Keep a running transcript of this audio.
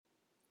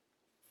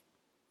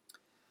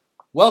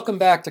Welcome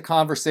back to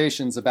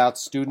Conversations about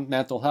Student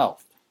Mental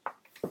Health.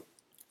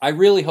 I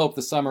really hope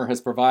the summer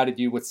has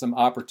provided you with some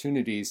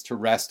opportunities to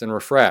rest and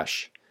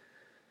refresh.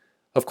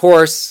 Of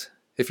course,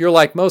 if you're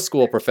like most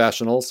school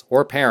professionals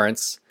or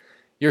parents,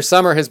 your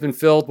summer has been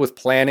filled with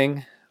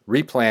planning,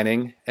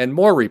 replanning, and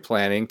more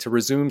replanning to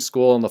resume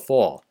school in the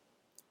fall.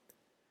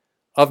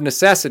 Of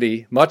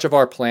necessity, much of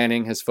our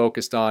planning has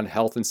focused on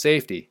health and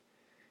safety,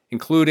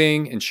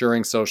 including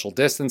ensuring social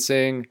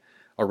distancing,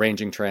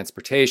 arranging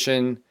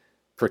transportation,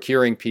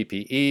 procuring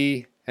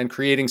PPE, and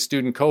creating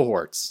student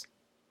cohorts.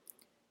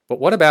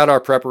 But what about our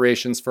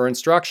preparations for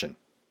instruction?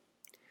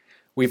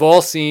 We've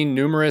all seen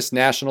numerous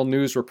national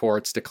news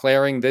reports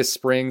declaring this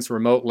spring's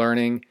remote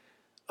learning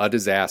a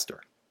disaster.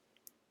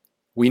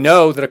 We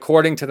know that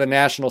according to the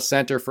National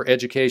Center for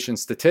Education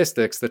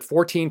Statistics, that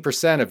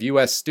 14% of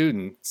U.S.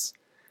 students,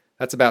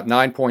 that's about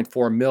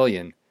 9.4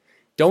 million,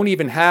 don't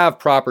even have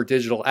proper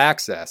digital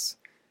access,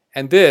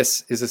 and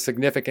this is a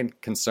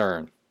significant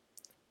concern.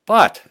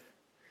 But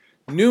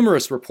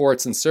numerous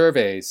reports and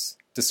surveys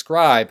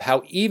describe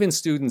how even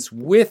students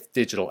with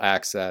digital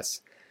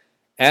access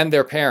and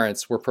their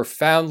parents were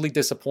profoundly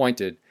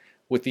disappointed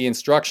with the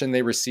instruction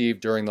they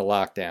received during the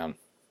lockdown.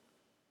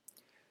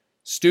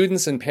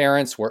 Students and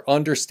parents were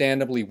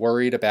understandably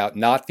worried about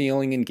not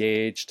feeling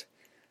engaged,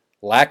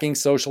 lacking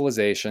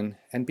socialization,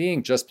 and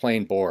being just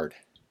plain bored.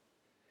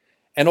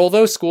 And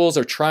although schools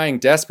are trying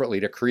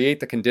desperately to create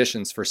the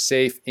conditions for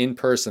safe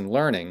in-person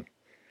learning,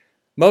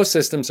 most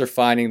systems are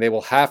finding they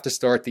will have to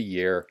start the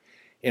year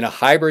in a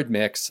hybrid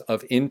mix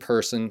of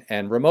in-person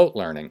and remote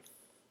learning.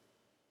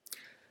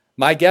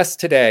 My guest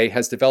today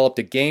has developed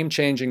a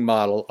game-changing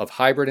model of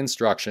hybrid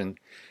instruction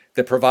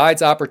that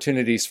provides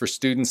opportunities for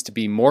students to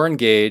be more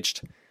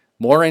engaged,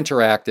 more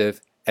interactive,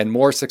 and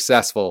more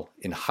successful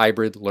in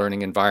hybrid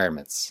learning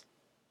environments.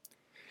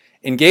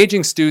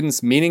 Engaging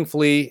students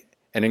meaningfully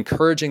and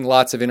encouraging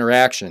lots of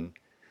interaction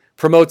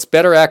promotes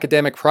better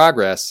academic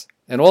progress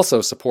and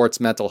also supports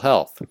mental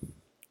health.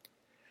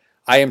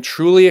 I am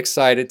truly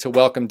excited to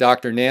welcome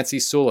Dr. Nancy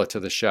Sula to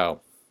the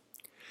show.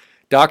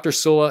 Dr.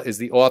 Sula is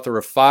the author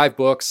of 5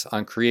 books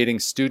on creating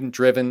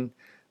student-driven,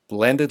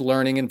 blended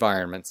learning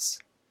environments.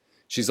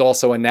 She's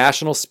also a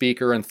national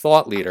speaker and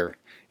thought leader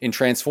in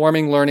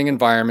transforming learning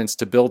environments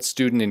to build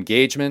student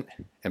engagement,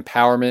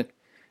 empowerment,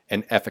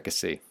 and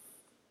efficacy.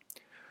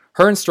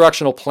 Her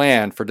instructional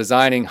plan for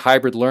designing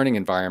hybrid learning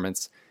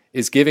environments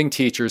is giving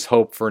teachers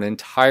hope for an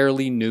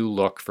entirely new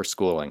look for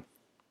schooling.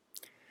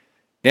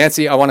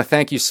 Nancy, I want to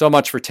thank you so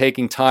much for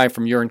taking time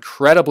from your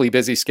incredibly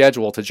busy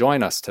schedule to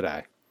join us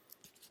today.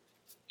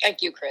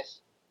 Thank you, Chris.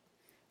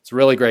 It's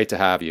really great to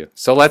have you.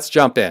 So let's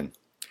jump in.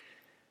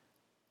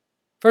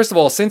 First of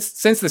all, since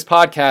this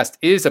podcast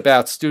is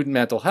about student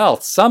mental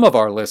health, some of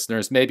our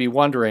listeners may be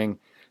wondering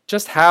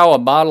just how a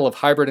model of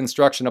hybrid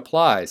instruction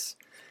applies.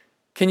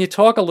 Can you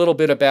talk a little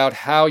bit about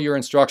how your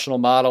instructional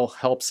model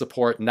helps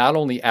support not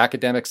only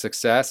academic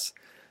success,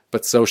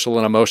 but social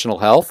and emotional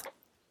health?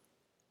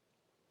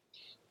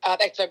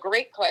 That's a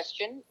great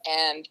question,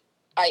 and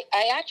I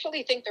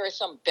actually think there are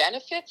some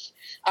benefits.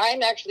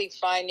 I'm actually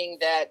finding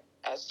that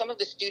some of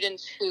the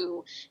students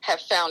who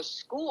have found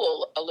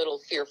school a little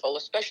fearful,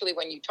 especially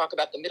when you talk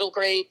about the middle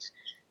grades,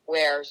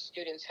 where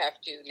students have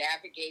to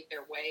navigate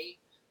their way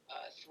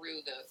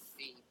through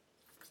the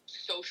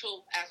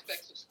social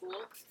aspects of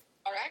school,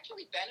 are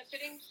actually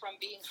benefiting from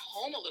being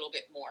home a little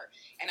bit more.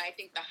 And I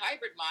think the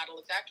hybrid model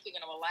is actually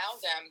going to allow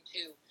them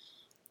to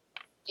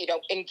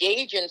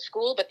engage in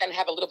school, but then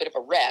have a little bit of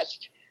a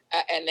rest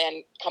and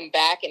then come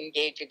back and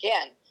engage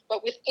again.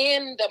 But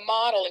within the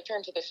model, in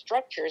terms of the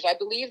structures, I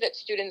believe that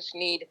students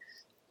need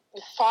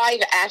 5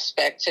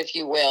 aspects, if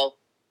you will.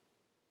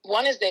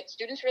 One is that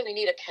students really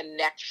need a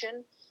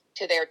connection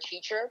to their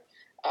teacher.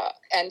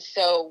 And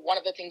so one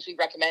of the things we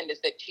recommend is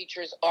that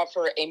teachers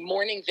offer a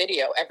morning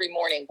video every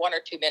morning, 1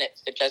 or 2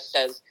 minutes, that just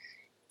says,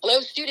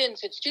 "Hello,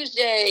 students, it's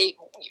Tuesday,"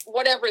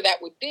 whatever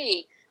that would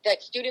be,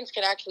 that students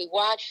can actually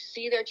watch,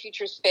 see their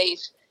teacher's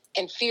face,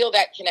 and feel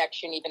that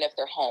connection even if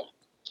they're home.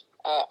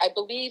 I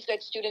believe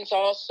that students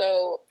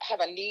also have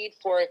a need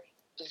for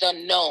the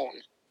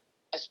known,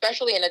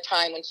 especially in a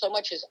time when so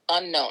much is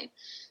unknown.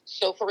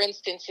 So, for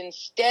instance,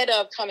 instead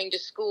of coming to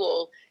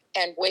school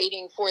and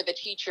waiting for the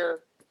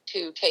teacher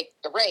to take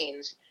the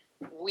reins,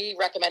 we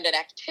recommend an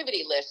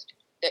activity list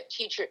that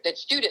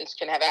students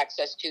can have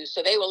access to,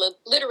 so they will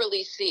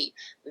literally see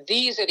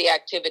these are the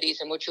activities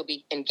in which you'll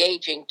be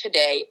engaging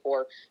today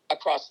or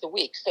across the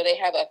week. So they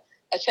have a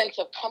sense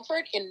of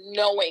comfort in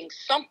knowing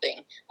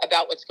something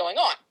about what's going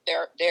on,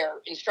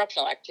 their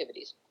instructional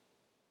activities.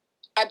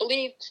 I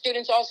believe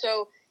students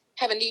also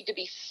have a need to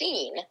be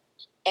seen,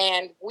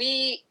 and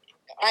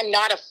I'm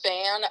not a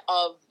fan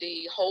of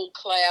the whole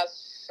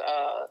class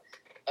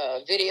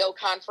video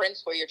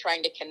conference where you're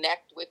trying to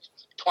connect with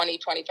 20,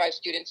 25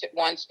 students at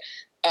once.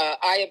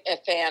 I am a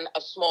fan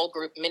of small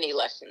group mini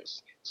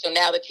lessons. So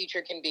now the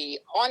teacher can be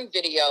on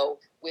video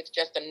with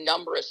just a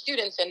number of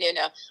students, and in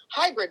a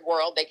hybrid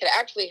world, they could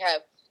actually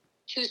have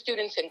 2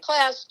 students in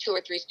class, 2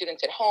 or 3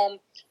 students at home,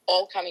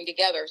 all coming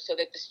together so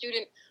that the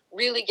student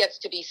really gets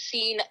to be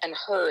seen and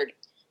heard.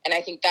 And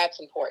I think that's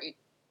important.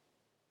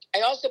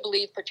 I also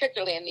believe,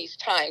 particularly in these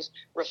times,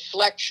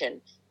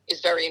 reflection is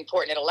very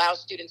important. It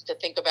allows students to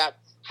think about,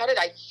 how did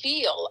I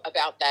feel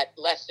about that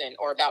lesson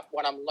or about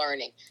what I'm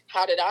learning?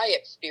 How did I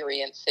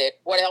experience it?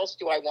 What else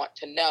do I want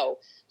to know?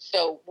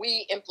 So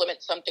we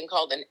implement something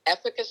called an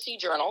efficacy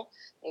journal,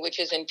 which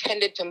is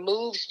intended to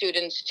move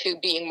students to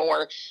being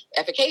more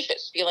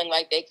efficacious, feeling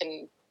like they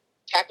can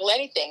tackle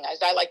anything, as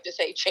I like to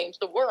say, change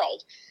the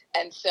world.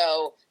 And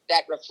so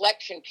that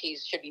reflection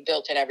piece should be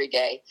built in every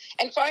day.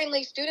 And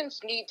finally, students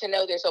need to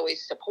know there's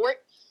always support.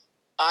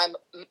 I'm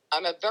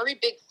a very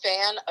big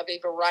fan of a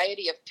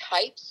variety of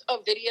types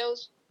of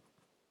videos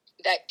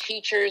that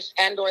teachers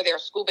and or their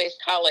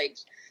school-based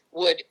colleagues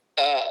would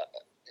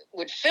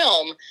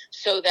film,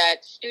 so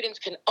that students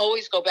can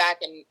always go back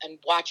and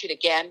watch it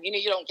again. You know,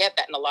 you don't get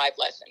that in a live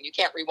lesson. You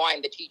can't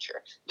rewind the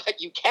teacher, but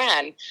you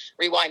can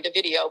rewind the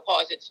video,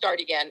 pause it, start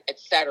again,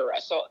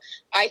 etc. So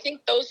I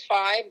think those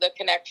 5, the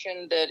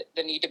connection,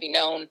 the need to be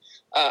known,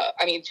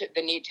 the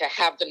need to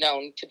have the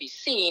known, to be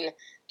seen,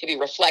 to be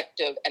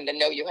reflective, and to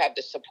know you have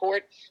the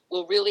support,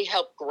 will really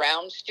help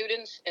ground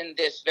students in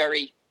this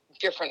very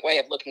different way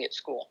of looking at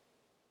school.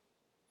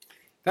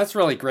 That's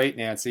really great,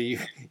 Nancy.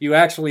 You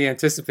actually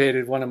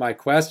anticipated one of my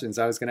questions.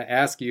 I was going to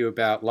ask you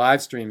about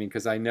live streaming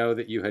because I know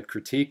that you had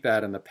critiqued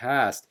that in the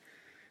past.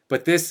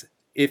 But this,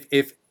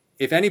 if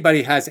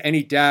anybody has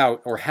any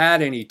doubt or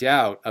had any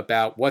doubt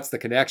about what's the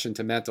connection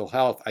to mental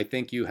health, I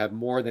think you have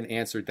more than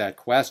answered that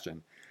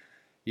question.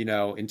 You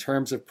know, in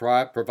terms of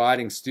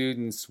providing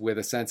students with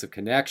a sense of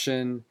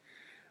connection,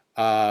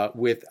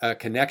 with a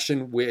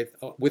connection with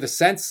a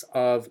sense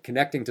of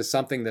connecting to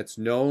something that's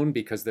known,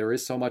 because there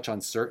is so much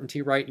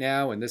uncertainty right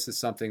now, and this is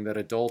something that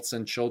adults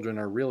and children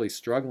are really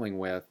struggling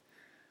with.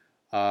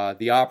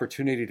 The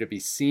opportunity to be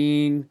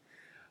seen,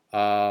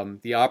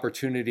 the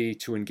opportunity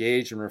to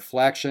engage in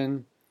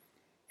reflection,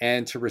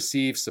 and to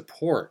receive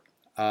support.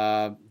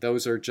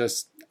 Those are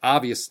just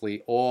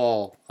obviously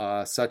all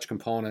such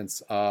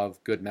components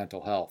of good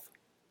mental health.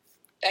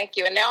 Thank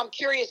you. And now I'm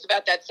curious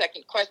about that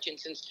second question,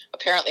 since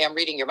apparently I'm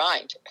reading your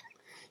mind.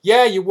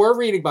 Yeah, you were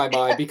reading my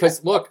mind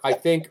because, look, I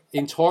think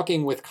in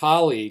talking with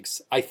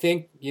colleagues, I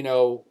think, you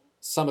know,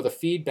 some of the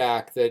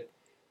feedback that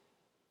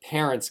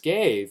parents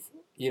gave,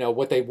 you know,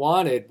 what they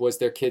wanted was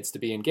their kids to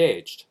be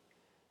engaged.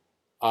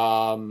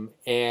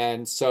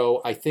 And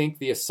so I think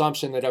the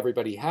assumption that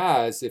everybody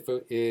has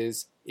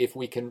if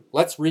we can,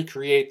 let's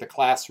recreate the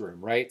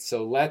classroom, right?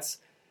 So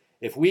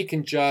if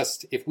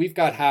we've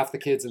got half the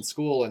kids in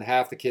school and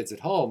half the kids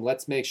at home,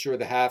 let's make sure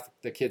that half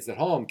the kids at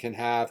home can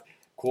have,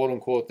 quote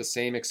unquote, the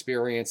same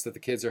experience that the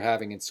kids are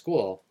having in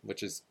school,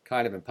 which is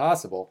kind of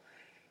impossible.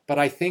 But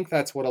I think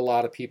that's what a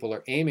lot of people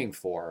are aiming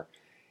for.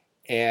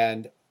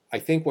 And I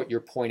think what you're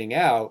pointing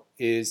out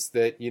is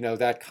that, you know,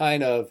 that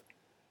kind of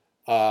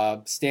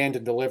stand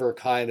and deliver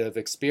kind of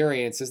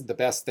experience isn't the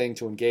best thing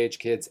to engage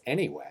kids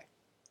anyway.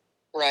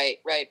 Right.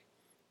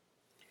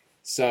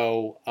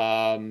 So,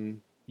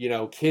 you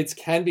know, kids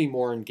can be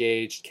more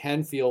engaged,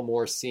 can feel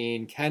more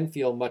seen, can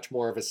feel much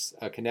more of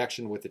a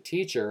connection with the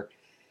teacher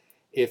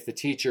if the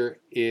teacher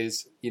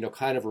is, you know,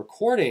 kind of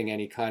recording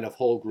any kind of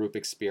whole group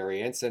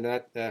experience, and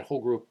that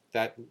whole group,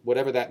 that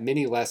whatever that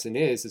mini lesson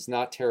is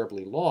not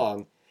terribly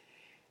long.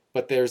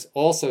 But there's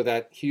also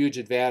that huge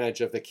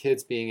advantage of the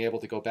kids being able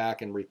to go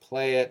back and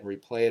replay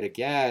it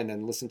again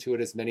and listen to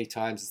it as many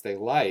times as they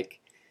like,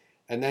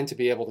 and then to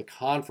be able to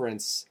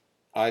conference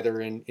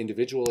either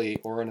individually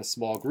or in a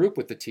small group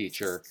with the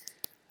teacher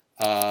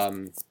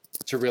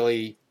to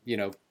really, you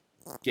know,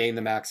 gain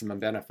the maximum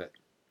benefit.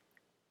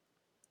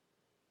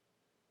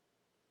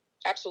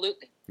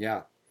 Absolutely.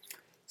 Yeah.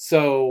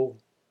 So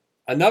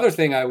another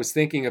thing I was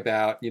thinking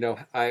about, you know,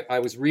 I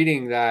was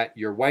reading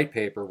your white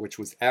paper, which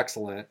was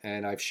excellent,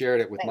 and I've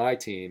shared it with my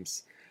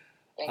teams.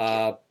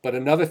 But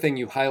another thing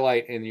you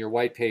highlight in your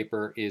white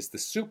paper is the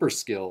super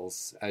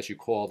skills, as you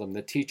call them,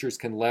 that teachers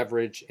can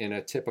leverage in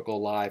a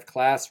typical live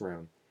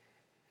classroom.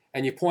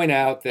 And you point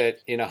out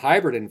that in a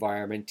hybrid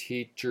environment,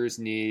 teachers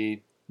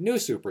need new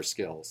super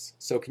skills.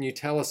 So can you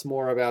tell us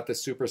more about the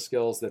super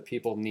skills that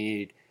people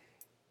need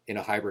in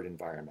a hybrid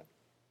environment?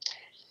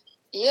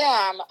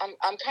 Yeah,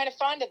 I'm kind of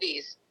fond of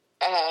these.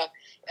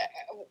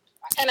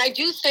 And I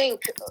do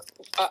think,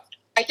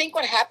 I think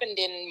what happened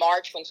in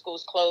March when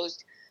schools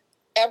closed,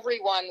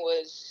 everyone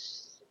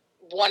was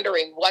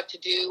wondering what to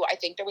do. I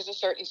think there was a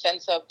certain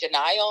sense of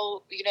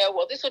denial, you know,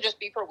 well, this will just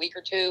be for a week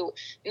or two.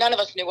 None of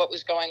us knew what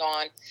was going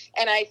on.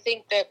 And I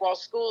think that while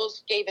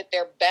schools gave it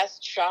their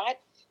best shot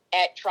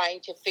at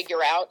trying to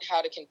figure out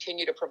how to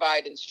continue to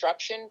provide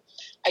instruction,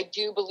 I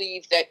do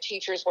believe that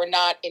teachers were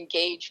not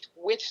engaged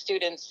with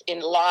students in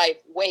live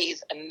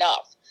ways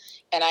enough.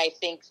 And I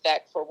think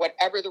that for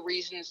whatever the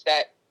reasons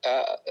that,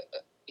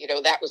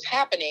 that was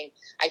happening,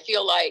 I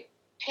feel like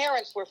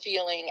parents were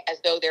feeling as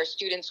though their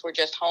students were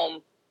just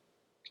home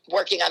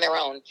working on their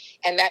own.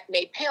 And that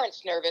made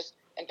parents nervous,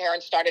 and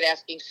parents started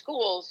asking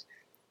schools,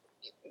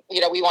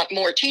 we want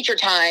more teacher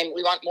time.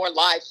 We want more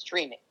live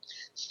streaming.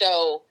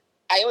 So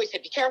I always say,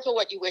 be careful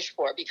what you wish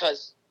for,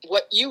 because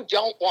what you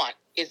don't want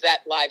is that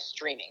live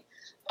streaming.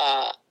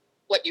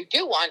 What you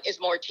do want is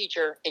more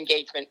teacher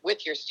engagement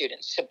with your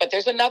students. So, but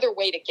there's another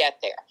way to get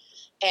there.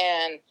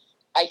 And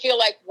I feel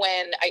like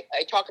when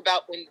I talk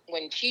about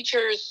when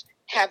teachers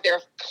have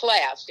their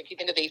class, if you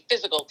think of the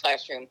physical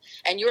classroom,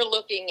 and you're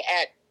looking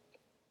at,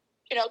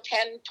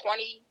 10,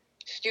 20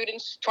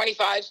 students,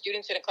 25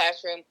 students in a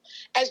classroom,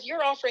 as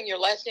you're offering your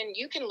lesson,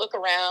 you can look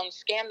around,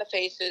 scan the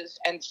faces,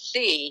 and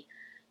see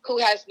who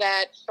has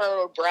that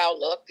furrowed brow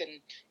look,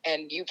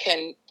 and you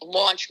can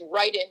launch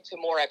right into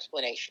more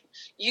explanation.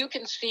 You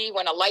can see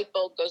when a light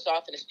bulb goes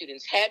off in a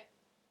student's head.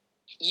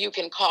 You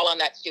can call on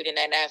that student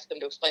and ask them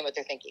to explain what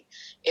they're thinking.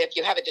 If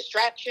you have a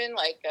distraction,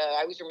 like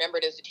I always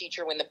remembered as a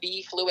teacher when the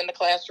bee flew in the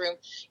classroom,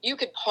 you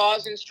could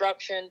pause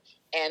instruction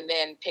and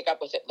then pick up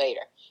with it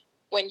later.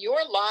 When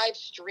you're live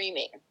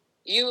streaming,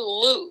 you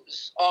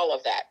lose all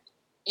of that.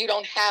 You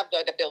don't have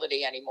that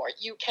ability anymore.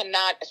 You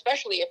cannot,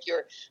 especially if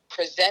you're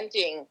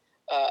presenting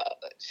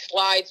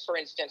slides, for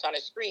instance, on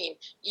a screen,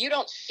 you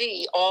don't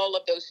see all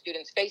of those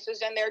students'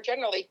 faces, and they're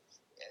generally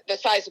the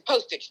size of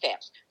postage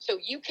stamps. So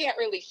you can't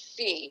really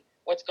see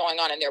what's going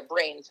on in their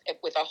brains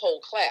with a whole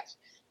class.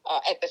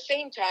 At the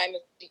same time,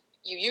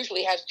 you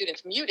usually have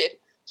students muted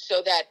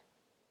so that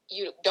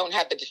you don't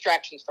have the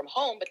distractions from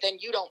home, but then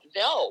you don't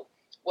know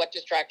what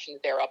distractions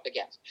they're up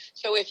against.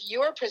 So if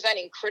you're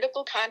presenting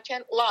critical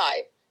content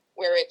live,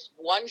 where it's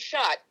one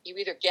shot, you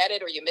either get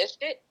it or you missed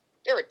it,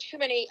 there are too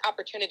many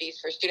opportunities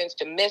for students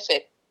to miss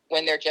it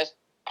when they're just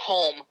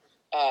home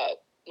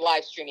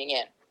live streaming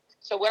in.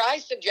 So what I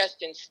suggest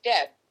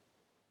instead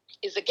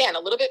is, again, a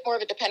little bit more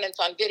of a dependence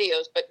on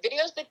videos, but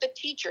videos that the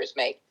teachers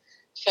make.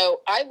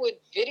 So I would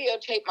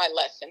videotape my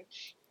lesson,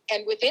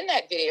 and within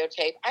that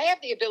videotape, I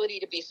have the ability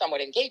to be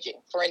somewhat engaging.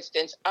 For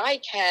instance,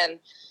 I can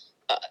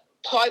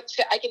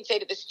I can say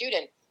to the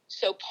student,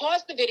 so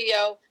pause the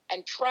video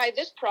and try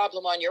this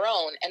problem on your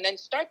own, and then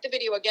start the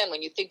video again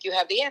when you think you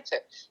have the answer.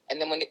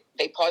 And then when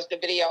they pause the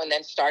video and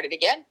then start it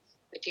again,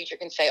 the teacher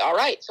can say, all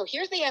right, so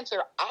here's the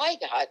answer I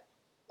got.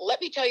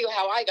 Let me tell you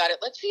how I got it.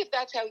 Let's see if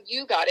that's how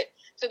you got it.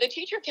 So the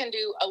teacher can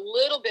do a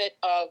little bit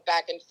of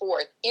back and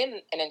forth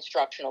in an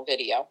instructional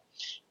video.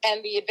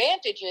 And the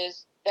advantage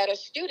is that a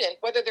student,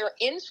 whether they're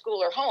in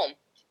school or home,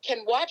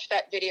 can watch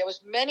that video as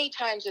many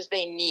times as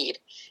they need.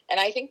 And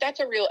I think that's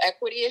a real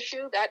equity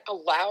issue that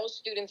allows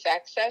students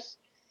access.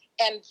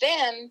 And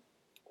then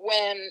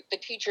when the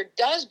teacher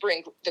does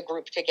bring the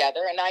group together,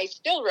 and I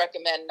still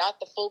recommend not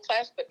the full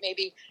class, but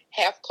maybe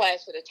half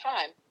class at a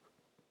time,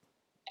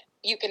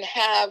 you can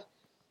have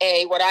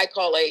what I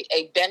call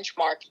a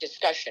benchmark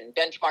discussion.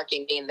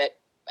 Benchmarking meaning that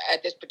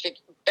at this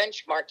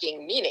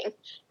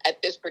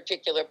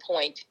particular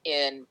point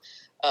in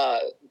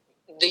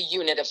the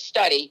unit of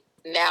study,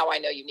 now I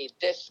know you need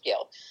this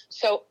skill.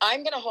 So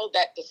I'm going to hold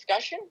that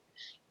discussion,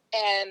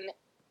 and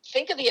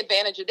think of the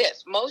advantage of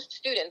this. Most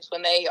students,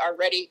 when they are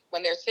ready,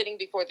 when they're sitting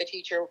before the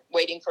teacher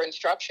waiting for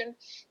instruction,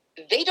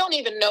 they don't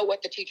even know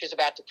what the teacher's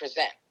about to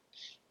present.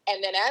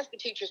 And then as the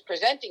teacher's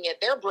presenting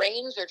it, their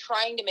brains are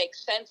trying to make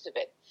sense of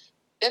it.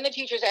 Then the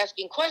teacher's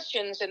asking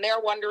questions, and they're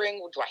wondering,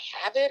 well, do I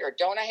have it or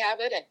don't I have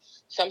it? And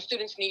some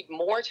students need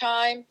more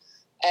time.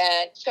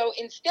 And so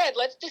instead,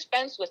 let's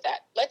dispense with that.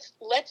 Let's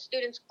let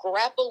students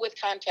grapple with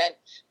content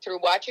through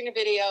watching a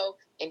video,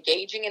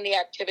 engaging in the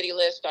activity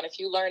list on a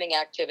few learning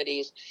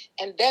activities.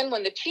 And then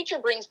when the teacher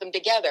brings them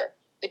together,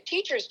 the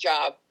teacher's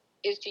job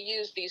is to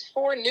use these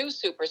 4 new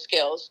super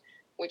skills,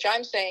 which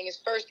I'm saying is,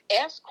 first,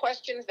 ask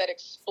questions that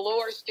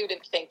explore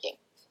student thinking.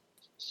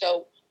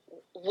 So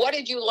what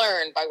did you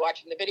learn by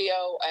watching the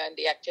video and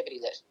the activity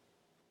list?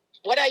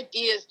 What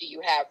ideas do you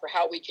have for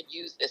how we could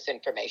use this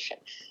information?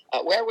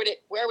 Where would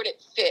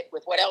it fit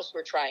with what else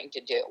we're trying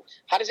to do?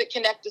 How does it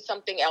connect to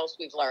something else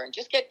we've learned?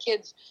 Just get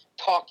kids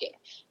talking,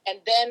 and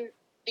then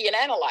be an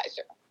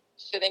analyzer.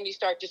 So then you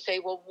start to say,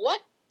 well,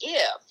 what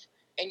if?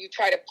 And you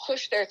try to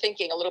push their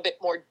thinking a little bit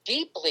more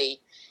deeply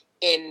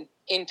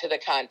into the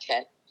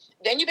content.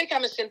 Then you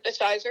become a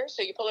synthesizer.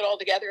 So you pull it all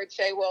together and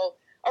say, well,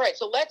 all right,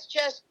 so let's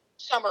just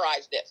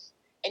summarize this.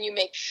 And you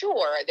make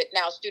sure that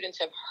now students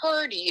have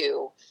heard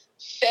you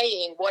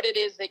saying what it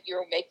is that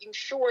you're making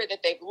sure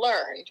that they've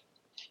learned.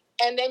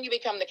 And then you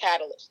become the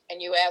catalyst,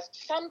 and you ask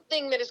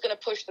something that is going to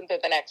push them to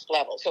the next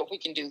level. So if we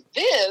can do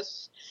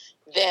this,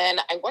 then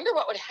I wonder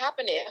what would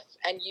happen if,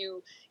 and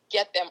you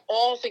get them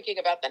all thinking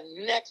about the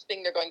next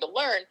thing they're going to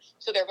learn.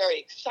 So they're very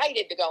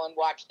excited to go and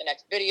watch the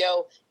next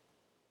video,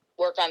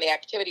 work on the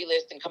activity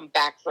list, and come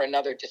back for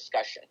another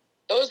discussion.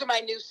 Those are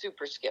my new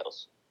super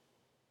skills.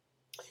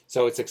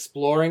 So it's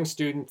exploring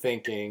student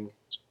thinking.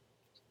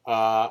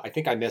 I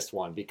think I missed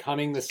one.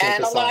 Becoming the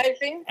synthesizer.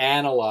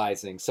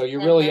 Analyzing. So you're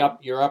really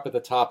you're up at the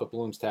top of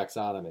Bloom's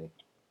taxonomy.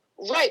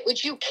 Right,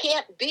 which you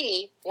can't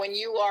be when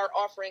you are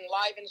offering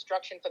live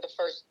instruction for the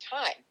first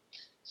time.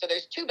 So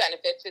there's 2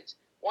 benefits.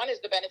 One is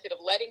the benefit of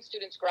letting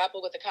students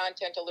grapple with the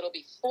content a little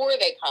before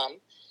they come.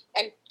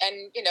 And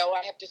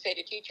I have to say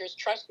to teachers,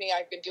 trust me,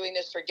 I've been doing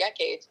this for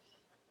decades.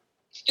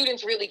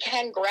 students really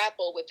can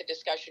grapple with the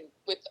discussion,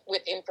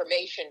 with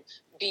information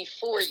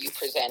before you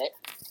present it.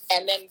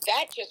 And then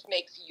that just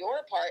makes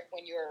your part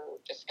when you're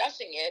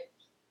discussing it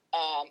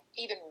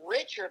even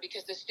richer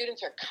because the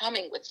students are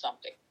coming with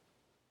something.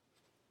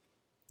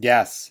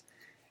 Yes.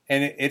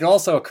 And it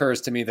also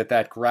occurs to me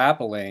that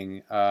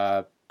grappling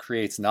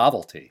creates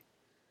novelty.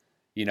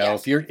 You know,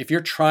 Yes. if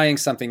you're trying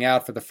something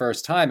out for the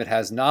first time, it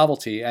has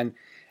novelty. And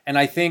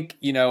I think,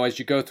 you know, as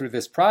you go through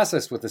this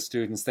process with the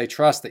students, they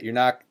trust that you're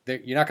not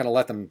going to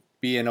let them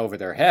be in over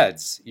their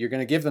heads. You're going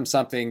to give them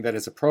something that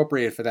is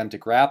appropriate for them to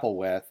grapple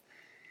with.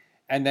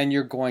 And then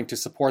you're going to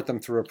support them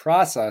through a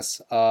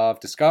process of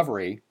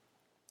discovery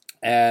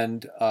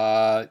and,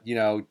 you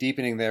know,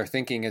 deepening their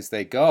thinking as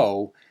they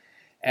go.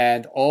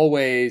 And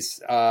always,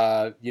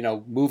 you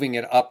know, moving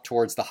it up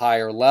towards the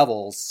higher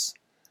levels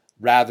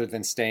rather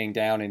than staying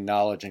down in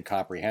knowledge and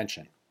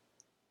comprehension.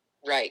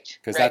 Right.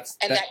 Because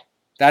right.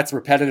 that's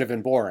repetitive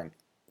and boring.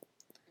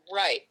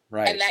 Right.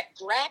 Right. And that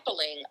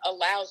grappling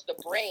allows the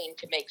brain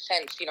to make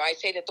sense. You know, I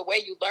say that the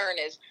way you learn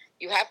is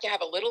you have to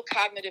have a little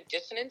cognitive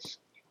dissonance,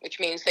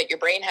 which means that your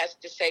brain has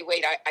to say,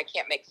 wait, I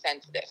can't make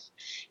sense of this.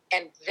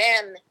 And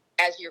then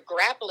as you're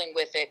grappling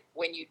with it,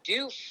 when you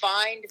do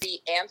find the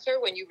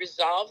answer, when you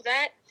resolve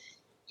that,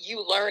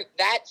 you learn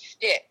that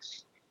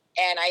sticks.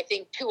 And I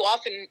think too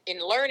often in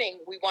learning,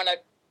 we want to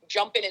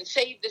jump in and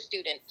save the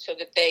student so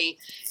that they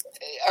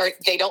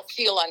don't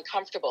feel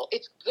uncomfortable.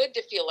 It's good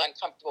to feel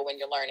uncomfortable when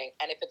you're learning.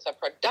 And if it's a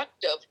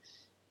productive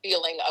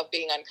feeling of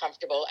being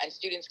uncomfortable and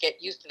students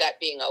get used to that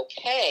being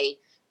okay,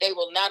 they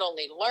will not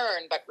only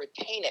learn, but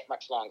retain it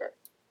much longer.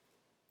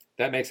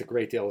 That makes a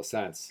great deal of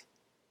sense.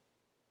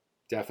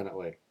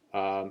 Definitely.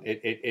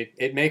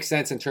 It makes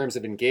sense in terms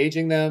of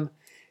engaging them,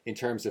 in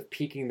terms of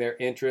piquing their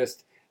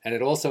interest, and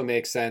it also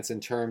makes sense in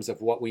terms of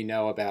what we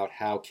know about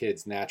how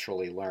kids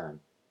naturally learn.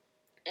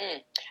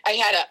 I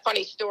had a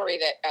funny story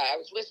that I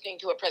was listening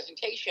to a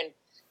presentation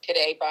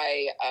today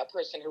by a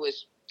person who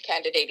was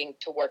candidating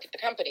to work at the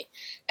company,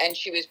 and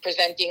she was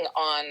presenting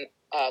on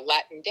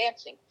Latin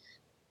dancing.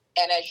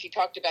 And as she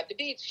talked about the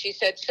beats, she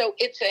said, so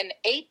it's an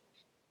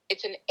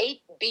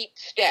 8-beat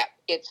step.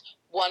 It's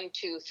 1,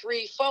 2,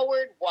 3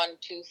 forward, 1,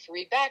 2,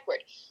 3 backward.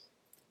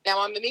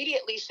 Now I'm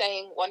immediately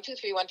saying 1, 2,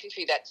 3, 1, 2,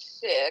 3.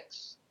 That's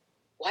 6.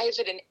 Why is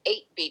it an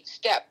 8-beat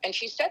step? And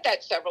she said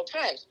that several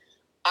times.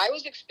 I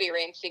was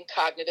experiencing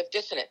cognitive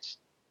dissonance.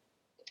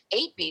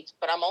 8 beats,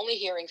 but I'm only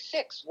hearing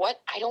 6. What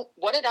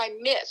did I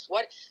miss?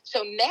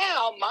 So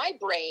now my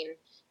brain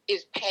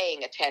is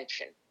paying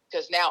attention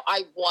because now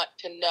I want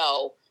to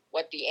know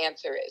what the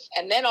answer is.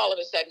 And then all of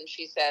a sudden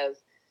she says,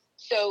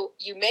 so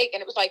you make,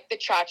 and it was like the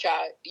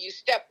cha-cha, you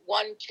step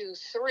 1, 2,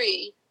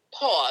 3,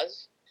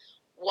 pause,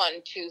 1,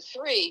 2,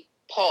 3,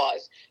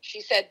 pause.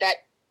 She said that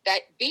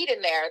beat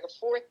in there, the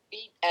 4th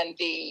beat and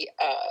the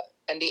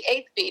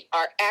 8th beat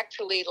are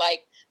actually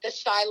like the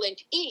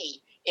silent E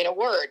in a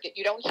word.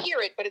 You don't hear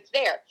it, but it's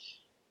there.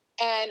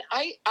 And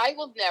I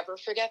will never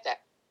forget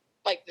that.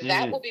 Like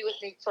that will be with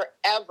me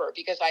forever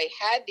because I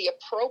had the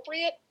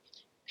appropriate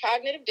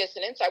cognitive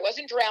dissonance. I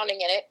wasn't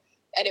drowning in it.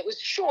 And it was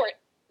short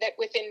that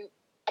within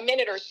a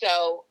minute or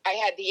so, I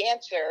had the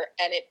answer.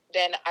 And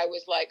then I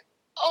was like,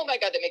 oh my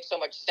God, that makes so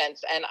much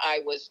sense. And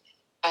I was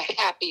a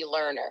happy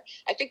learner.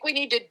 I think we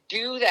need to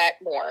do that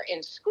more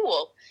in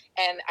school.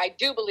 And I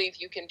do believe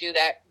you can do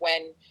that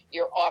when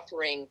you're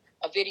offering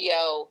a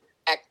video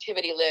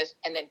activity list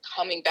and then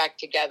coming back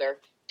together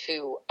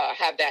to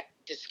have that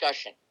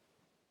discussion.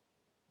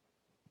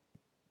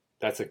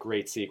 That's a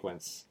great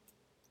sequence.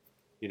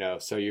 You know,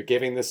 so you're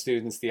giving the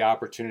students the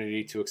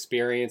opportunity to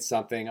experience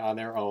something on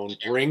their own,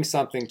 bring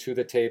something to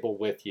the table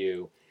with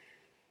you.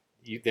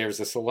 There's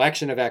a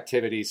selection of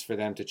activities for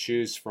them to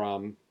choose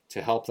from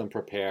to help them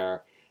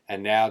prepare.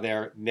 And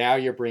now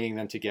you're bringing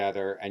them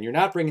together, and you're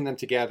not bringing them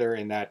together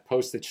in that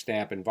postage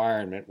stamp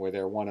environment where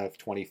they're one of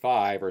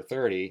 25 or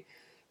 30,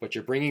 but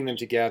you're bringing them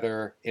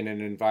together in an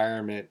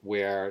environment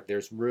where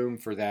there's room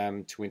for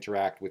them to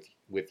interact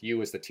with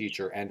you as the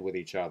teacher and with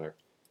each other.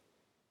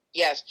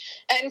 Yes.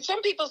 And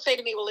some people say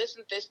to me, well,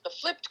 isn't this the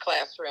flipped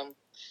classroom?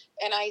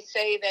 And I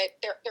say that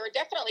there are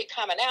definitely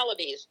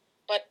commonalities,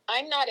 but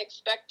I'm not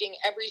expecting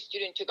every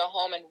student to go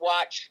home and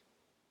watch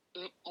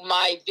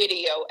my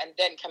video and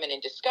then come in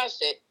and discuss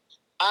it.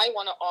 I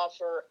want to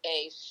offer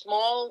a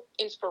small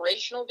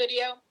inspirational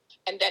video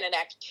and then an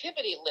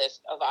activity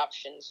list of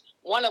options,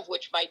 one of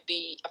which might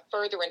be a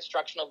further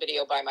instructional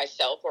video by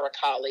myself or a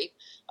colleague,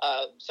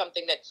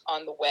 something that's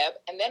on the web.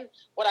 And then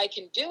what I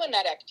can do in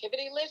that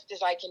activity list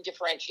is I can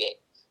differentiate.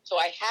 So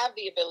I have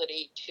the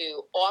ability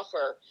to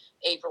offer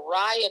a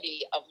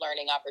variety of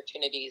learning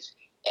opportunities,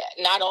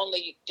 not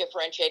only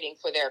differentiating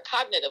for their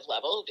cognitive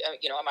level,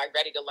 am I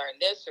ready to learn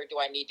this or do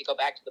I need to go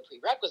back to the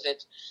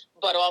prerequisites,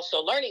 but also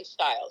learning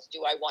styles.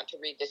 Do I want to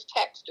read this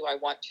text? Do I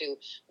want to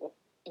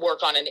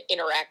work on an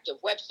interactive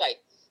website?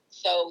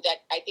 So that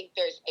I think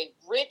there's a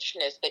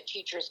richness that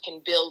teachers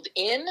can build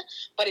in,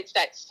 but it's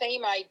that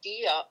same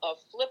idea of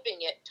flipping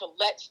it to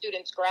let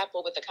students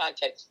grapple with the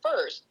context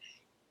first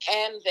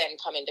and then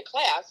come into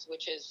class,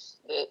 which is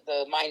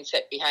the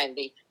mindset behind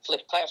the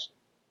flipped classroom.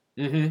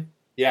 Mm-hmm.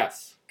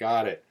 Yes,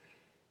 got it.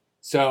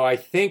 So I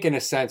think, in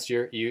a sense,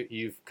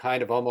 you've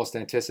kind of almost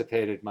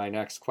anticipated my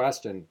next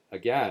question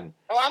again.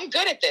 Oh, I'm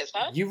good at this,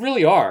 huh? You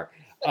really are.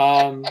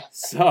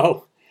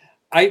 So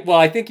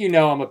I think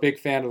I'm a big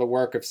fan of the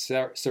work of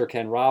Sir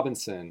Ken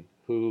Robinson,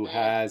 who Mm.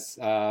 has,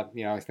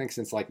 I think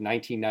since like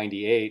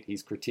 1998,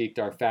 he's critiqued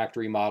our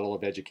factory model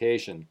of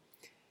education.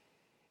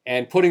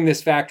 And putting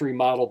this factory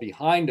model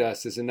behind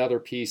us is another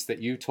piece that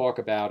you talk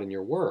about in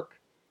your work.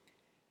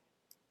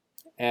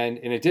 And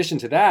in addition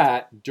to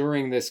that,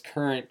 during this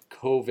current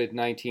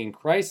COVID-19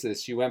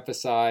 crisis, you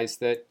emphasize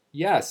that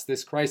yes,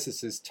 this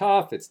crisis is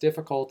tough, it's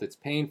difficult, it's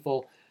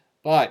painful,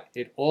 but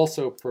it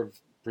also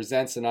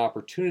presents an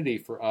opportunity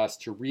for us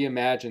to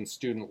reimagine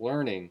student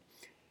learning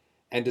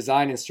and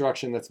design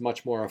instruction that's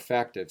much more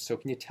effective. So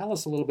can you tell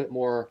us a little bit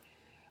more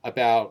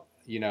about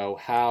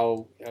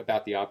how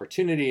about the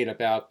opportunity and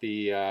about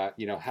the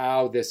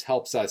how this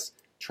helps us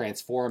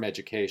transform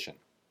education?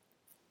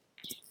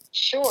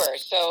 Sure.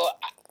 So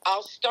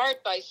I'll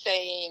start by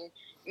saying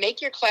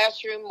make your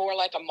classroom more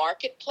like a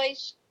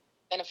marketplace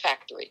than a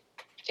factory.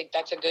 I think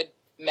that's a good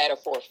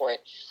metaphor for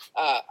it.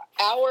 Uh,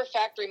 our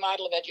factory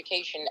model of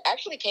education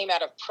actually came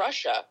out of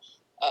Prussia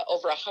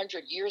over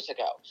 100 years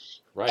ago.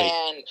 Right.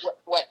 And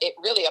what it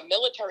really a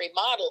military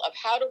model of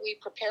how do we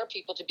prepare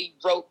people to be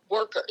rote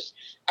workers.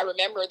 I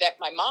remember that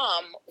my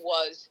mom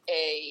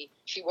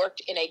she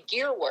worked in a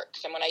gear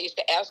works, and when I used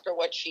to ask her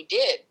what she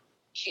did,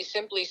 she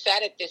simply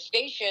sat at this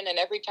station, and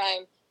every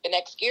time the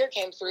next gear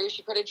came through,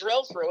 she put a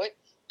drill through it,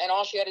 and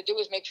all she had to do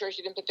was make sure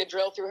she didn't put the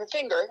drill through her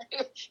finger.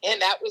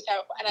 And that was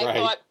how, and I Right.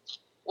 thought,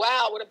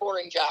 wow, what a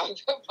boring job.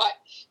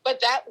 but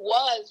that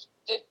was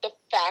the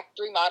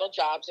factory model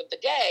jobs of the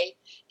day.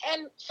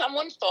 And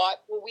someone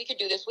thought, well, we could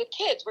do this with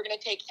kids. We're going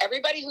to take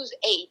everybody who's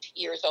 8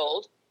 years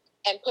old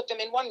and put them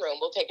in one room.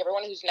 We'll take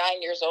everyone who's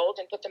 9 years old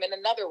and put them in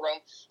another room.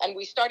 And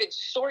we started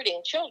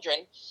sorting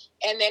children.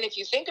 And then if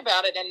you think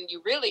about it, and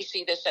you really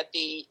see this at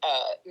the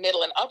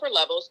middle and upper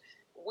levels,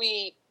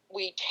 we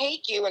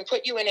take you and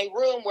put you in a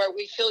room where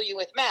we fill you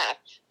with math.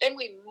 Then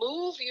we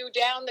move you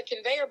down the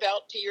conveyor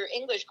belt to your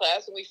English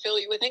class and we fill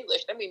you with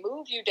English. Then we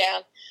move you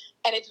down.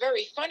 And it's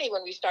very funny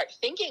when we start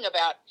thinking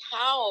about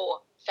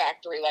how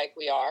factory-like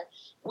we are.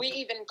 We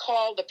even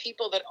call the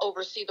people that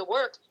oversee the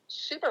work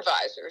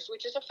supervisors,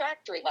 which is a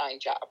factory line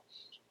job.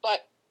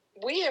 But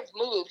we have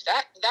moved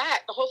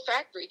the whole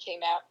factory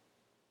came out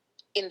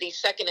in the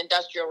second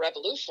industrial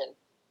revolution.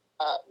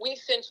 We've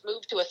since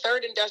moved to a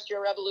third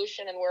industrial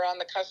revolution, and we're on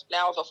the cusp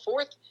now of a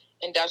fourth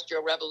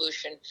industrial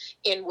revolution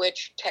in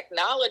which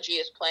technology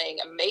is playing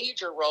a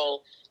major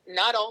role,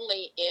 not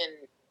only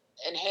in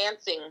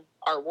enhancing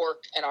our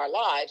work and our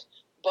lives,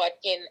 but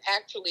in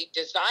actually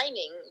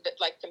designing that,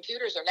 like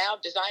computers are now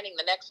designing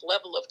the next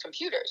level of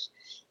computers.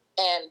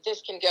 And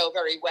this can go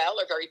very well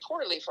or very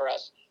poorly for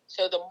us.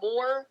 So the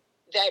more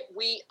that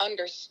we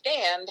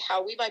understand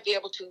how we might be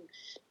able to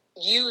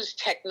use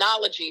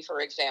technology,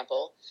 for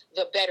example,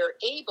 the better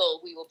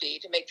able we will be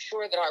to make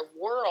sure that our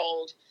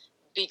world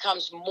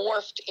becomes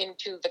morphed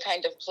into the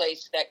kind of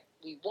place that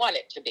we want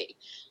it to be.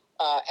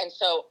 And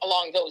so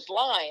along those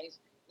lines,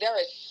 there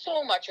is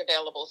so much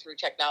available through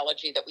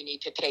technology that we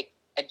need to take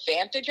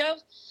advantage of.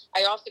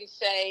 I often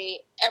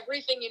say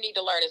everything you need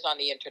to learn is on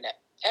the internet.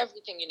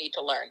 Everything you need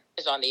to learn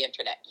is on the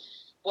internet.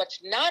 What's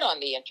not on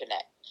the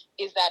internet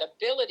is that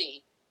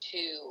ability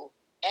to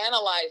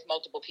analyze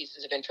multiple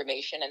pieces of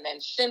information and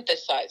then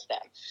synthesize them,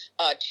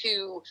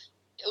 to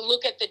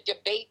look at the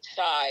debate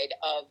side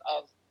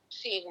of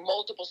seeing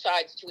multiple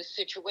sides to a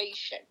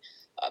situation,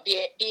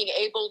 being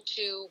able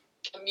to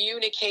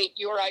communicate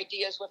your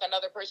ideas with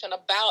another person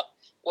about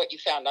what you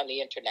found on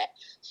the internet.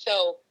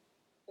 So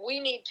we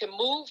need to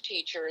move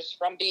teachers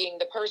from being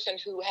the person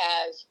who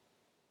has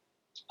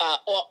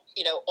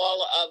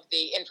all of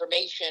the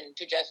information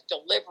to just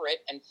deliver it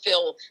and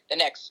fill the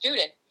next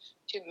student,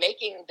 to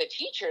making the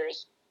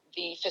teachers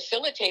the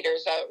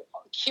facilitators,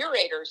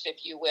 curators,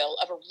 if you will,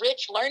 of a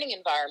rich learning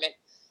environment.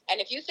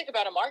 And if you think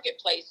about a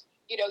marketplace,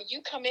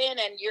 you come in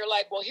and you're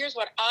like, well, here's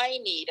what I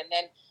need. And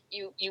then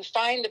you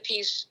find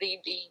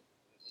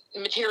the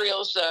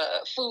materials,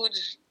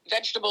 foods,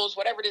 vegetables,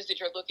 whatever it is that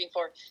you're looking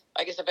for.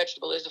 I guess a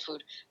vegetable is a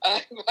food.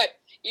 But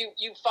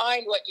you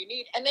find what you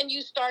need. And then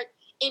you start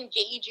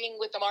engaging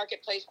with the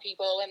marketplace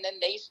people, and then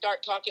they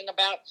start talking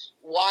about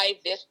why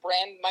this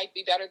brand might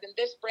be better than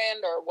this brand,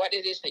 or what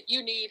it is that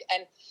you need.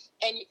 And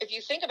if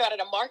you think about it,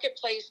 a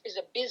marketplace is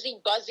a busy,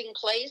 buzzing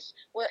place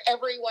where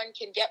everyone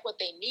can get what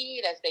they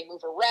need as they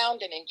move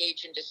around and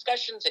engage in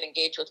discussions and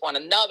engage with one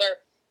another.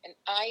 And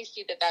I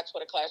see that that's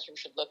what a classroom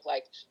should look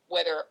like,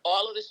 whether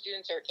all of the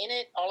students are in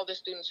it, all of the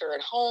students are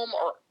at home,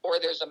 or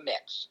there's a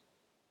mix.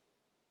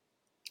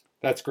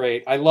 That's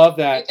great. I love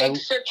that. You think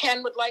Sir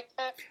Ken would like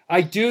that?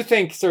 I do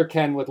think Sir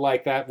Ken would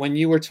like that. When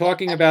you were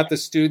talking about the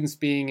students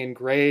being in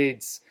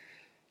grades,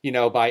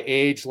 by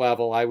age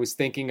level, I was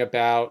thinking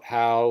about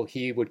how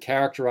he would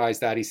characterize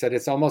that. He said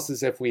it's almost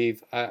as if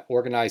we've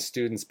organized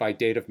students by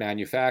date of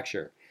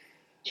manufacture.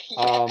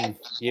 Yes.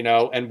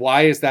 And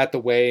why is that the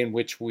way in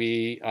which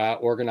we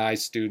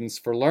organize students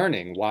for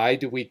learning? Why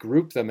do we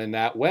group them in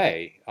that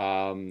way?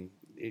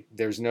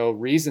 There's no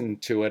reason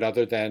to it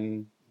other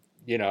than,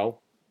 well,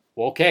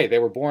 okay, they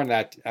were born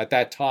at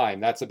that time.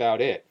 That's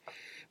about it.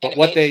 And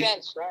But it made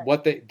sense,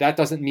 right? that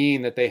doesn't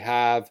mean that they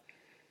have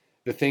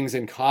the things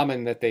in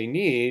common that they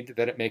need,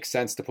 that it makes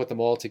sense to put them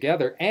all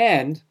together.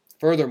 And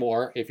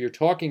furthermore, if you're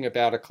talking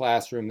about a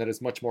classroom that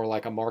is much more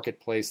like a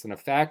marketplace than a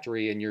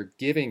factory, and you're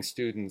giving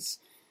students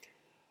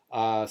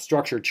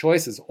structured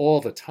choices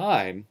all the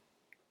time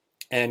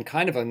and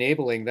kind of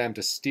enabling them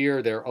to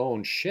steer their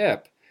own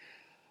ship,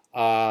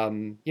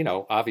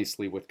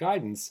 obviously with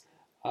guidance,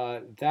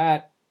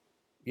 that,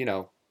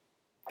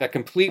 that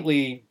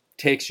completely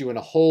takes you in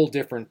a whole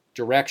different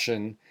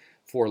direction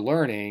for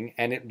learning.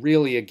 And it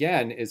really,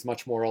 again, is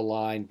much more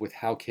aligned with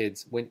how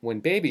kids, when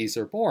babies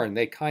are born,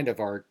 they kind of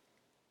are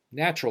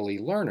naturally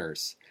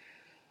learners.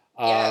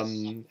 Yes.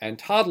 And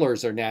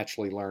toddlers are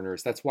naturally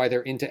learners. That's why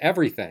they're into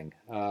everything.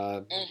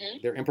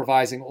 They're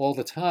improvising all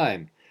the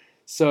time.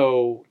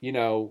 So,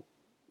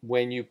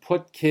 when you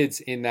put kids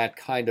in that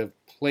kind of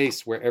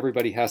place where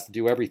everybody has to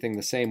do everything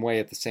the same way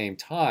at the same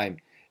time,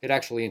 it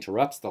actually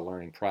interrupts the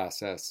learning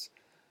process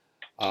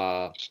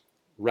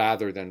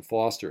rather than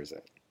fosters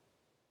it.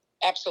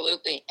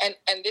 Absolutely.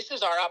 And this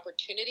is our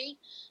opportunity.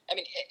 I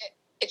mean,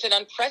 it's an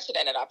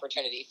unprecedented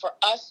opportunity for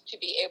us to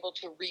be able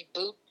to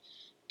reboot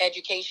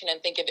education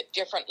and think of it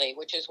differently,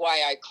 which is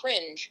why I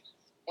cringe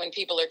when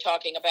people are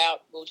talking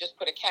about, we'll just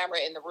put a camera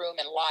in the room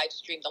and live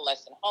stream the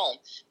lesson home,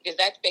 because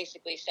that's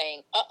basically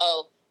saying,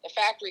 the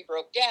factory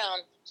broke down,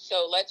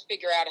 so let's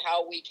figure out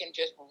how we can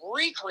just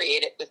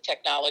recreate it with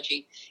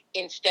technology,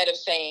 instead of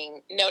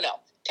saying, no,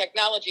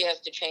 technology has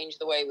to change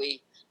the way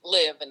we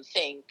live and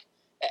think.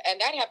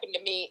 And that happened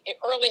to me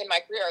early in my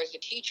career. I was a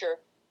teacher,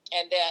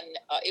 and then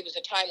it was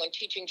a time when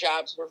teaching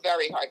jobs were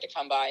very hard to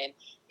come by, and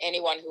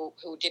anyone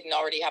who didn't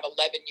already have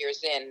 11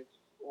 years in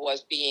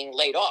was being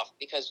laid off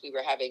because we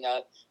were having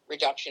a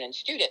reduction in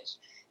students.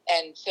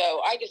 And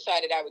so I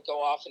decided I would go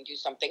off and do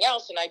something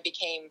else, and I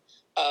became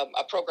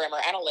a programmer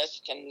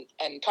analyst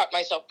and taught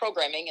myself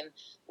programming and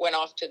went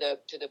off to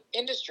the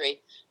industry.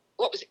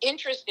 What was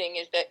interesting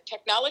is that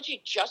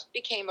technology just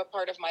became a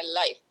part of my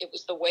life. It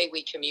was the way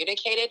we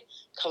communicated,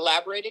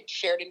 collaborated,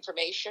 shared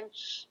information.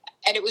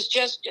 And it was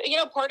just,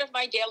 part of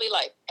my daily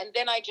life. And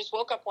then I just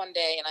woke up one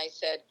day and I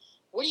said,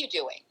 what are you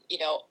doing?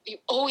 You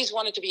always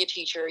wanted to be a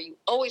teacher. You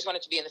always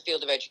wanted to be in the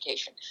field of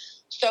education.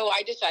 So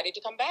I decided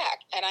to come back.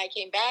 And I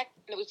came back,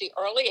 and it was the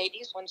early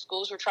 80s when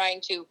schools were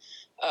trying to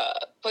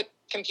put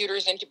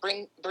computers in, to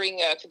bring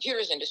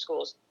computers into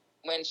schools,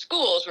 when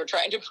schools were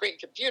trying to bring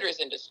computers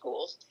into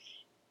schools.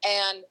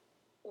 And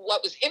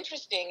what was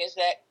interesting is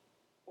that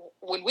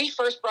when we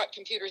first brought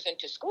computers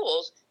into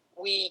schools,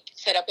 we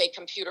set up a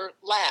computer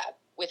lab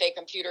with a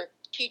computer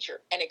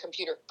teacher and a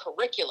computer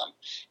curriculum.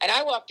 And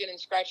I walked in and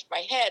scratched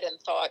my head and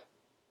thought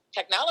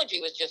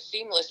technology was just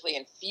seamlessly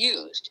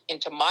infused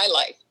into my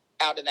life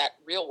out in that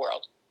real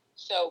world.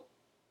 So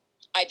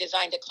I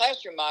designed a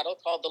classroom model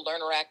called the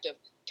Learner Active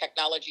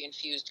Technology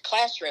Infused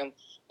Classroom,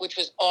 which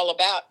was all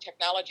about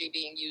technology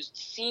being used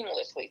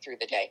seamlessly through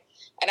the day.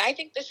 And I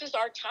think this is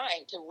our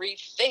time to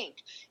rethink,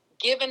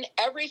 given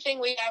everything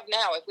we have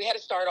now. If we had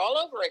to start all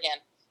over again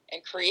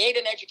and create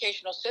an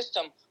educational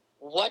system,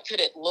 what could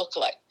it look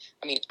like?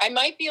 I mean, I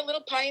might be a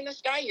little pie in the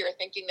sky here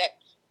thinking that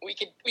we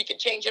could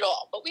change it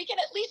all, but we can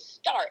at least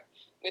start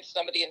with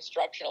some of the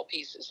instructional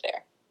pieces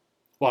there.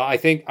 Well, I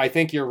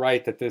think you're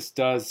right that this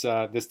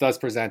does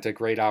present a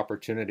great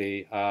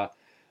opportunity. A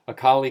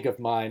colleague of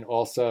mine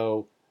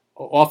also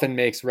often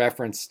makes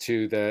reference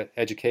to the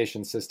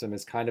education system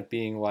as kind of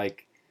being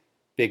like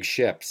big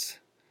ships.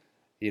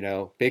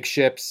 Big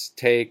ships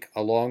take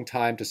a long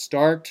time to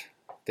start.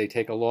 They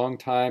take a long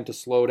time to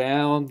slow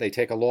down. They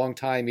take a long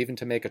time even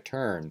to make a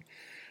turn.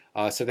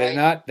 So they're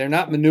Right.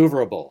 not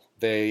maneuverable.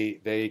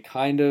 They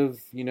kind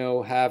of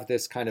have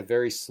this kind of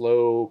very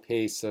slow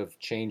pace of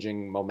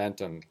changing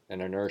momentum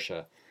and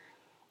inertia.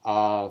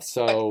 But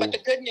So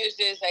the good news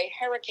is a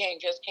hurricane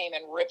just came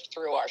and ripped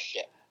through our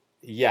ship.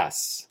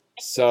 yes,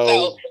 So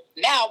so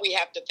now we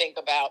have to think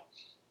about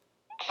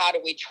how do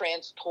we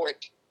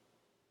transport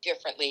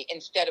differently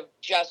instead of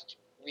just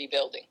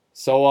rebuilding.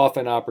 so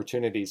often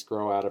opportunities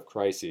grow out of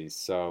crises.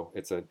 So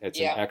it's an Yeah,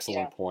 yeah.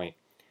 excellent point.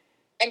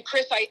 And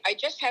Chris, I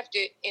just have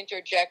to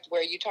interject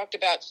where you talked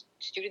about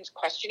students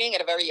questioning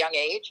at a very young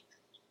age,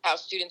 how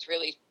students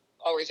really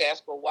always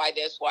ask, well, why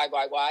this, why?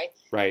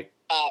 Right.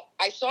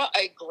 I saw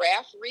a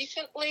graph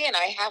recently, and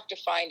I have to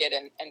find it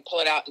and pull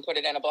it out and put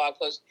it in a blog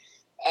post,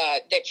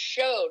 that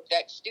showed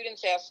that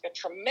students ask a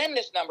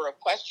tremendous number of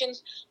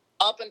questions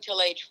up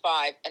until age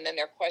 5, and then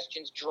their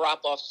questions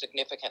drop off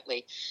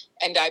significantly.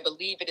 And I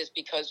believe it is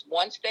because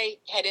once they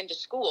head into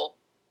school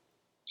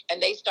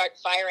and they start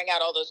firing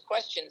out all those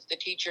questions, the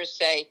teachers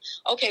say,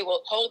 okay,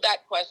 well, hold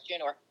that question,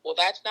 or, well,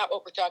 that's not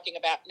what we're talking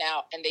about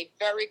now. And they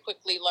very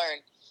quickly learn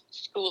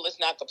school is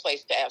not the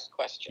place to ask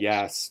questions.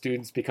 Yes,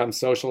 students become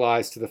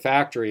socialized to the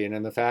factory, and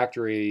in the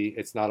factory,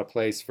 it's not a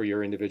place for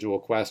your individual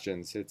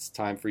questions. It's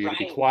time for you to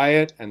be Right.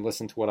 quiet and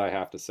listen to what I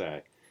have to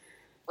say.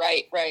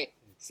 Right, right.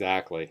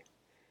 Exactly.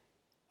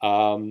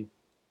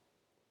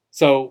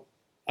 So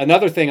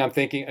another thing I'm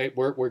thinking,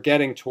 we're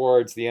getting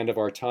towards the end of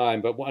our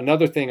time, but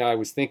another thing I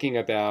was thinking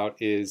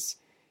about is,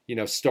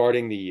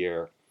 starting the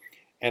year.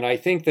 And I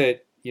think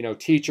that,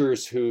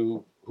 teachers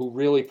who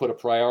really put a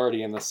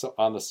priority on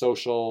the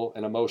social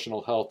and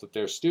emotional health of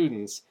their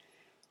students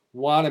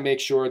want to make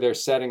sure they're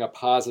setting a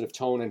positive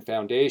tone and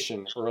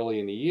foundation early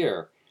in the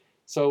year.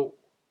 So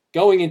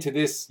going into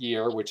this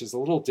year, which is a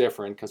little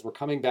different because we're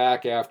coming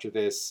back after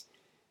this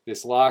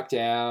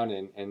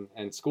lockdown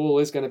and school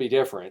is going to be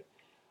different.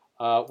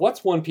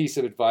 What's one piece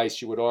of advice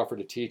you would offer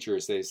to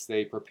teachers as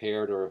they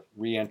prepared or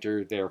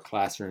re-enter their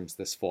classrooms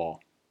this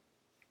fall?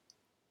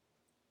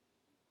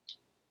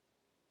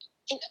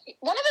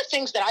 One of the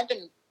things that I've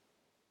been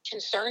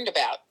concerned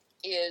about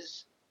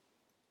is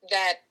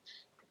that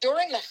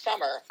during the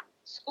summer,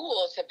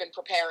 schools have been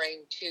preparing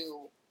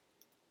to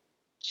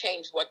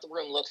change what the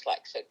room looks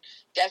like. So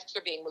desks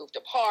are being moved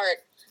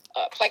apart,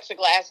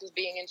 plexiglass is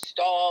being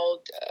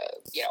installed,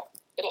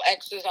 little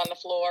X's on the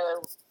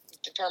floor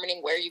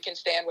determining where you can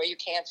stand, where you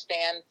can't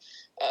stand,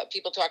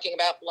 people talking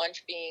about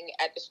lunch being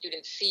at the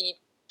student's seat,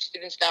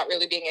 students not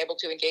really being able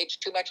to engage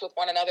too much with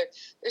one another.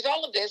 There's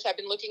all of this. I've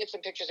been looking at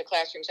some pictures of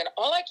classrooms, and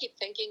all I keep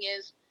thinking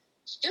is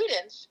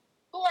students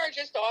who are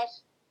just off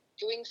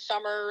doing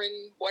summer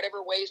in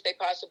whatever ways they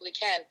possibly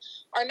can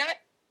are not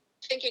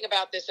thinking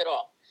about this at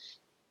all.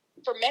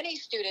 For many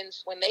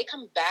students, when they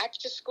come back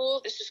to school,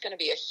 this is going to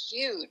be a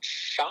huge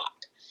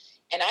shock.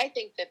 And I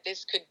think that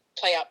this could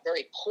play out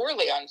very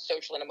poorly on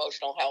social and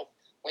emotional health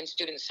when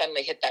students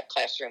suddenly hit that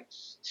classroom.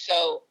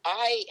 So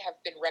I have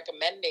been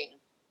recommending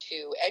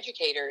to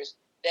educators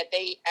that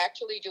they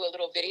actually do a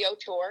little video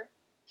tour,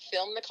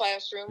 film the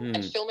classroom,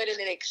 and film it in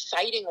an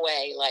exciting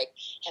way. Like,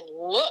 and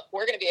look,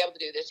 we're going to be able to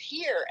do this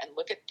here, and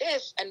look at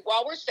this. And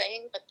while we're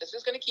saying, but this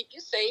is going to keep you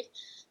safe,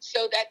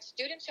 so that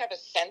students have a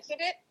sense of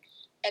it.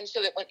 And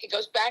so that when it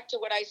goes back to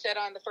what I said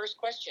on the first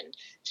question,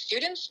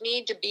 students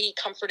need to be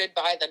comforted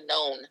by the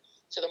known.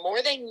 So the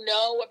more they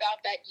know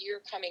about that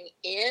year coming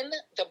in,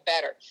 the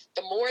better.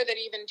 The more that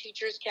even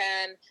teachers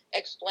can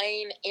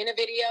explain in a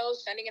video,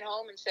 sending it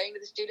home and saying to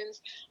the students,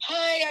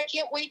 hi, I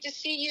can't wait to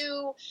see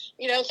you.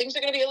 Things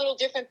are going to be a little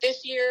different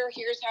this year.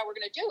 Here's how we're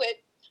going to do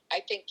it. I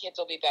think kids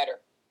will be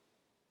better.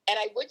 And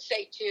I would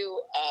say,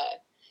 too,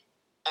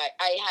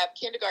 I have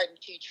kindergarten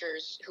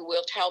teachers who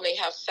will tell me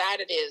how sad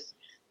it is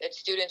that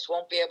students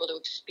won't be able to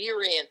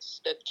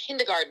experience the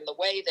kindergarten the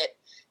way that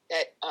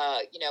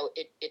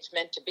it's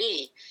meant to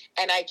be.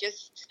 And I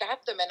just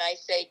stop them and I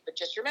say, but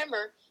just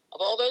remember, of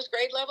all those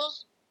grade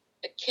levels,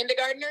 the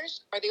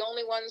kindergartners are the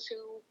only ones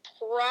who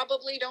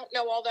probably don't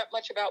know all that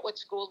much about what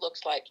school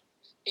looks like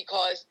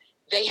because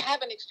they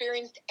haven't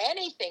experienced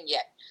anything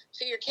yet.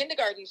 So your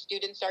kindergarten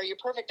students are your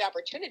perfect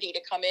opportunity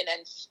to come in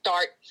and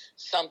start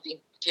something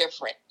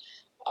different.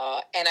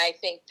 And I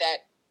think that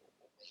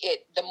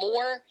the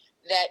more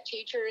that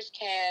teachers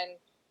can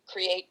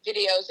create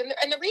videos,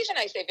 and the reason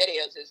I say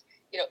videos is,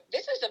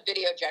 this is a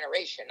video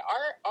generation.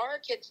 Our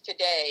kids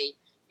today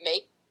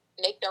make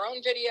their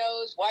own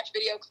videos, watch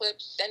video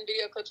clips, send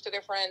video clips to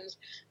their friends.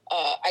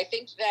 I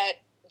think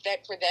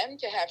that for them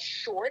to have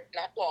short,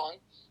 not long,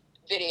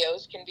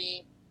 videos can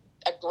be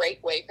a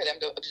great way for them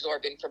to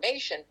absorb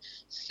information.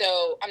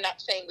 So I'm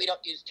not saying we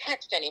don't use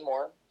text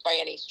anymore by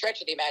any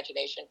stretch of the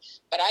imagination,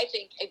 but I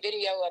think a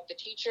video of the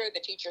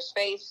teacher's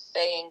face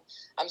saying,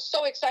 I'm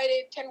so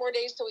excited, 10 more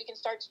days till we can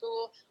start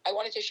school. I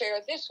wanted to share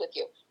this with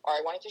you, or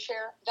I wanted to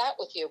share that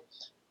with you.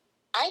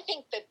 I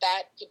think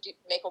that could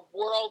make a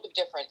world of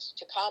difference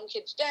to calm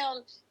kids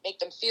down, make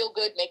them feel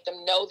good, make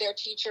them know their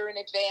teacher in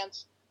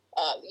advance,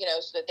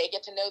 so that they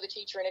get to know the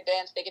teacher in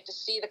advance. They get to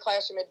see the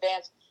classroom in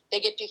advance. They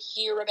get to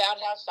hear about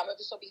how some of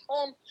us will be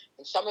home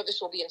and some of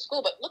us will be in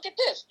school. But look at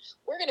this.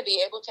 We're going to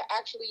be able to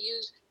actually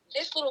use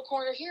this little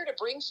corner here to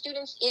bring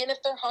students in if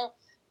they're home.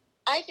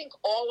 I think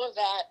all of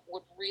that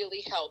would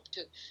really help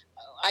to,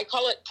 I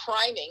call it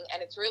priming,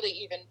 and it's really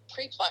even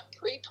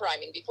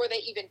pre-priming. Before they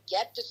even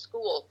get to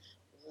school,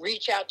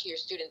 reach out to your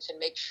students and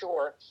make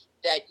sure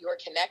that you're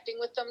connecting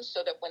with them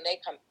so that when they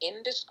come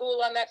into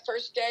school on that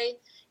first day,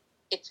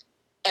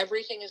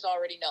 everything is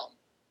already known.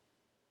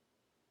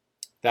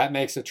 That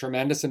makes a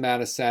tremendous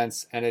amount of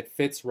sense, and it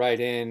fits right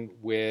in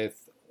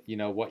with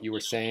what you were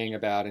saying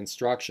about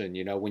instruction.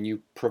 When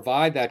you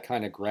provide that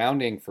kind of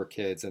grounding for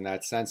kids and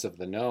that sense of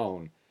the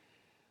known,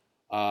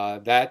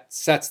 that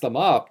sets them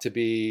up to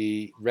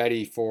be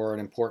ready for an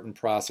important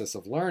process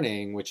of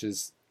learning, which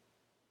is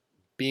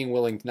being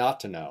willing not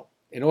to know.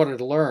 In order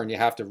to learn, you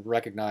have to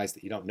recognize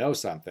that you don't know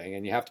something,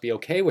 and you have to be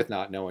okay with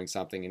not knowing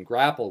something and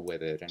grapple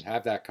with it and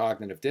have that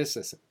cognitive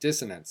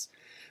dissonance.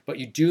 But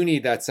you do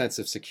need that sense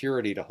of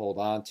security to hold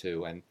on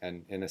to, and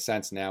in a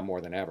sense now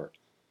more than ever.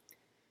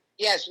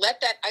 Yes,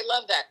 I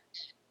love that,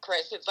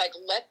 Chris. It's like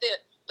let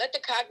the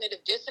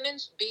cognitive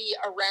dissonance be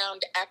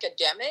around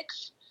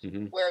academics,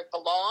 where it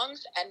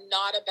belongs and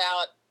not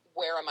about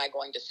where am I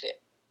going to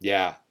sit.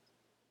 Yeah.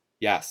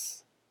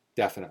 Yes,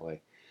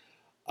 definitely.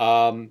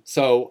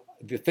 So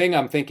the thing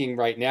I'm thinking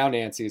right now,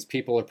 Nancy, is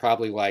people are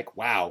probably like,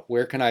 wow,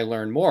 where can I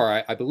learn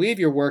more? I believe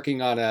you're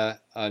working on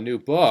a new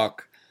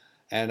book,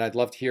 and I'd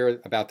love to hear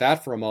about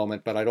that for a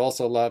moment. But I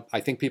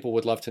think people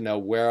would love to know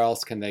where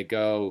else can they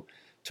go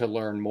to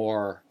learn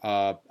more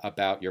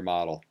about your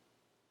model.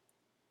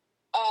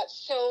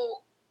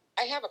 So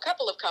I have a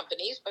couple of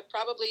companies, but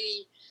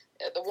probably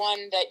the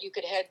one that you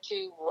could head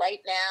to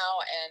right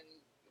now and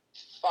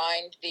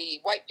find the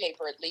white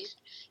paper at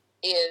least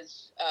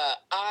is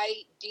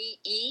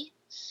IDE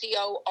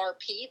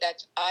CORP.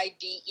 That's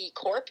IDE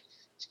Corp.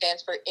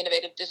 Stands for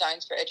Innovative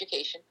Designs for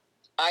Education.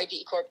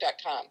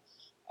 IDEcorp.com.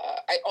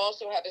 I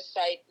also have a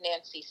site,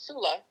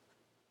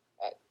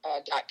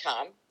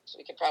 nancysula.com. So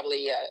we can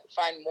probably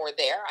find more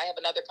there. I have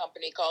another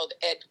company called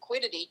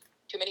Edquidity.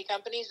 Too many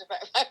companies, and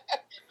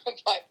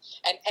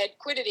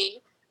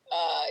Edquidity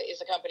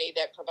is a company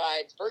that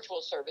provides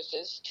virtual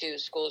services to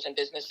schools and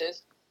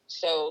businesses.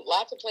 So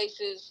lots of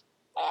places.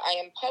 I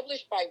am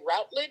published by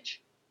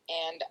Routledge,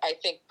 and I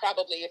think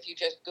probably if you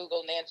just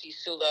Google Nancy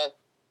Sula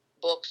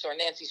books or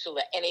Nancy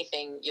Sula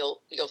anything,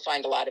 you'll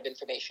find a lot of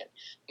information.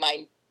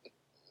 My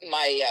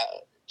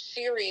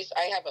series,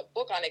 I have a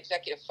book on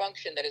executive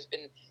function that has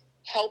been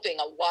helping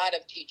a lot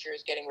of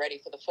teachers getting ready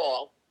for the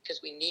fall,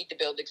 because we need to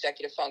build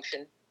executive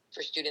function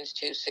for students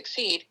to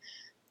succeed.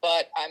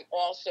 But I'm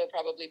also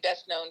probably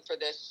best known for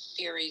the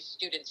series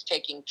Students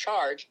Taking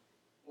Charge,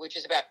 which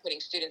is about putting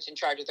students in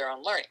charge of their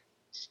own learning.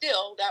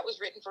 Still, that was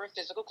written for a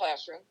physical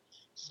classroom.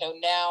 So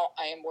now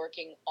I am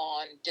working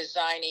on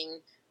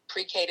designing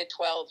pre-K to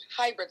 12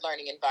 hybrid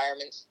learning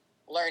environments,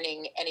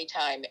 learning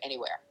anytime,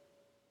 anywhere.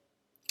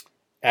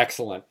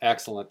 Excellent,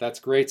 excellent. That's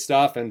great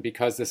stuff. And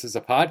because this is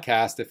a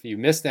podcast, if you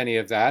missed any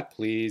of that,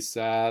 please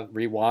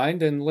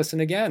rewind and listen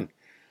again.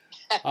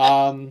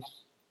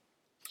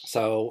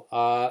 So,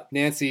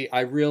 Nancy, I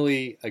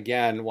really,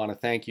 again, want to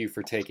thank you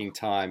for taking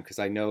time, because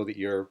I know that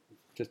you're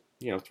just,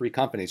 3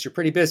 companies. You're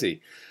pretty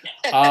busy.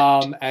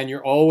 And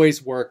you're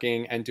always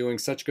working and doing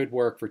such good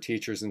work for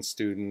teachers and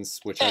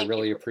students, which I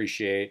really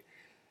appreciate.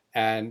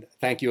 And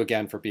thank you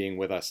again for being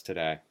with us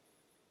today.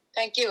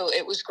 Thank you.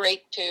 It was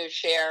great to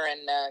share, and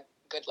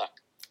good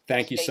luck.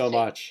 Thank you so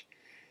much.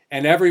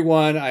 And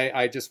everyone,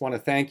 I just want to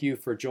thank you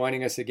for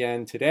joining us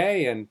again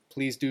today. And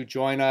please do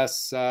join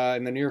us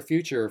in the near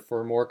future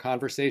for more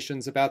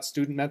conversations about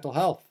student mental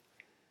health.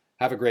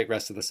 Have a great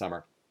rest of the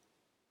summer.